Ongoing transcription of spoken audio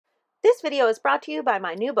This video is brought to you by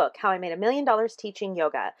my new book, How I Made $1 Million Teaching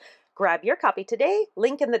Yoga. Grab your copy today,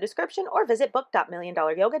 link in the description, or visit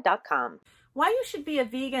book.milliondollaryoga.com. Why you should be a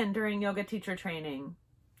vegan during yoga teacher training.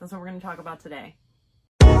 That's what we're going to talk about today.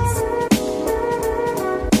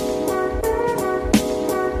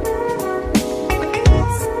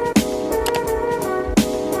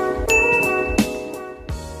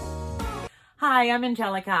 Hi, I'm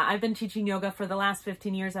Angelica. I've been teaching yoga for the last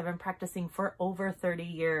 15 years. I've been practicing for over 30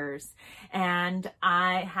 years. And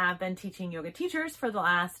I have been teaching yoga teachers for the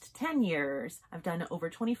last 10 years. I've done over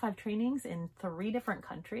 25 trainings in 3 different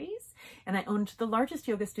countries. And I owned the largest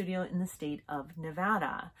yoga studio in the state of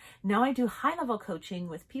Nevada. Now I do high-level coaching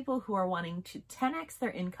with people who are wanting to 10x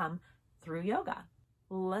their income through yoga.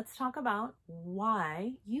 Let's talk about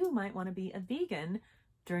why you might want to be a vegan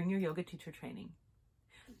during your yoga teacher training.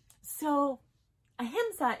 So,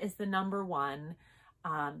 ahimsa is the number one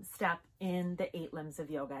step in the 8 limbs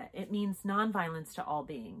of yoga. It means nonviolence to all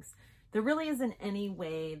beings. There really isn't any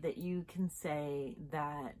way that you can say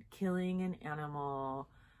that killing an animal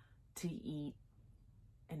to eat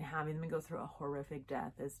and having them go through a horrific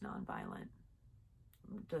death is nonviolent.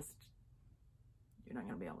 You're not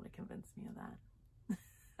going to be able to convince me of that.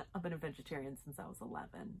 I've been a vegetarian since I was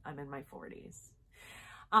 11. I'm in my 40s.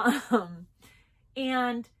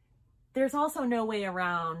 And there's also no way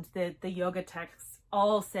around that the yoga texts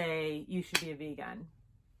all say you should be a vegan.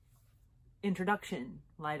 Introduction,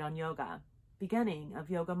 light on yoga. Beginning of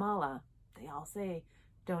Yoga Mala, they all say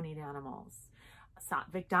don't eat animals. A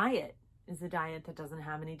Sattvic diet is a diet that doesn't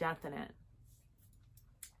have any death in it.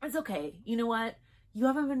 It's okay. You know what? You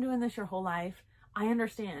haven't been doing this your whole life. I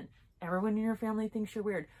understand. Everyone in your family thinks you're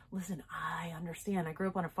weird. Listen, I understand. I grew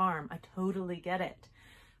up on a farm. I totally get it.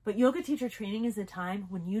 But yoga teacher training is a time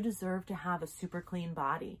when you deserve to have a super clean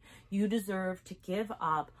body. You deserve to give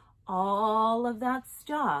up all of that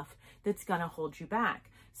stuff that's going to hold you back.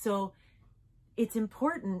 So it's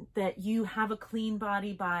important that you have a clean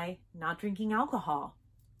body by not drinking alcohol,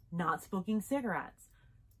 not smoking cigarettes,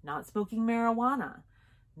 not smoking marijuana,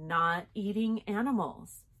 not eating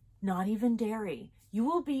animals, not even dairy. You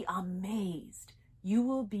will be amazed. You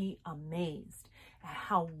will be amazed at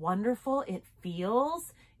how wonderful it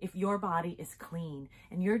feels if your body is clean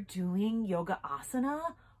and you're doing yoga asana.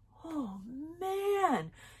 Oh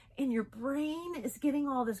man. And your brain is getting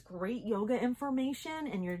all this great yoga information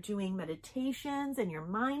and you're doing meditations and your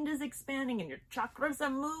mind is expanding and your chakras are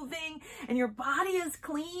moving and your body is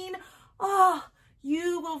clean. Oh,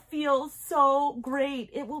 you will feel so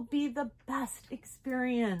great. It will be the best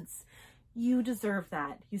experience. You deserve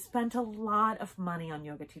that. You spent a lot of money on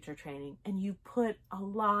yoga teacher training and you put a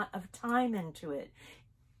lot of time into it.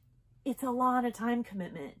 It's a lot of time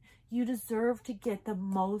commitment. You deserve to get the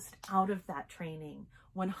most out of that training,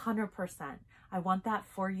 100%. I want that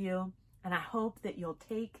for you. And I hope that you'll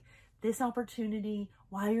take this opportunity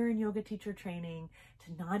while you're in yoga teacher training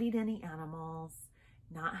to not eat any animals,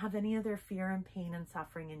 not have any of their fear and pain and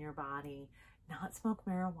suffering in your body, not smoke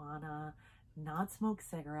marijuana, not smoke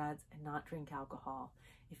cigarettes, and not drink alcohol.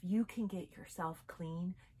 If you can get yourself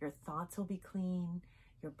clean, your thoughts will be clean,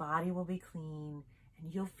 your body will be clean,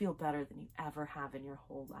 and you'll feel better than you ever have in your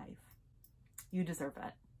whole life. You deserve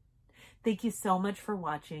it. Thank you so much for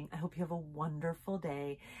watching. I hope you have a wonderful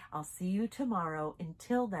day. I'll see you tomorrow.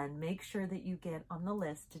 Until then, make sure that you get on the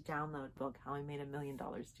list to download the book, How I Made $1 Million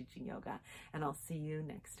Teaching Yoga. And I'll see you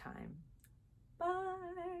next time.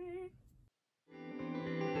 Bye.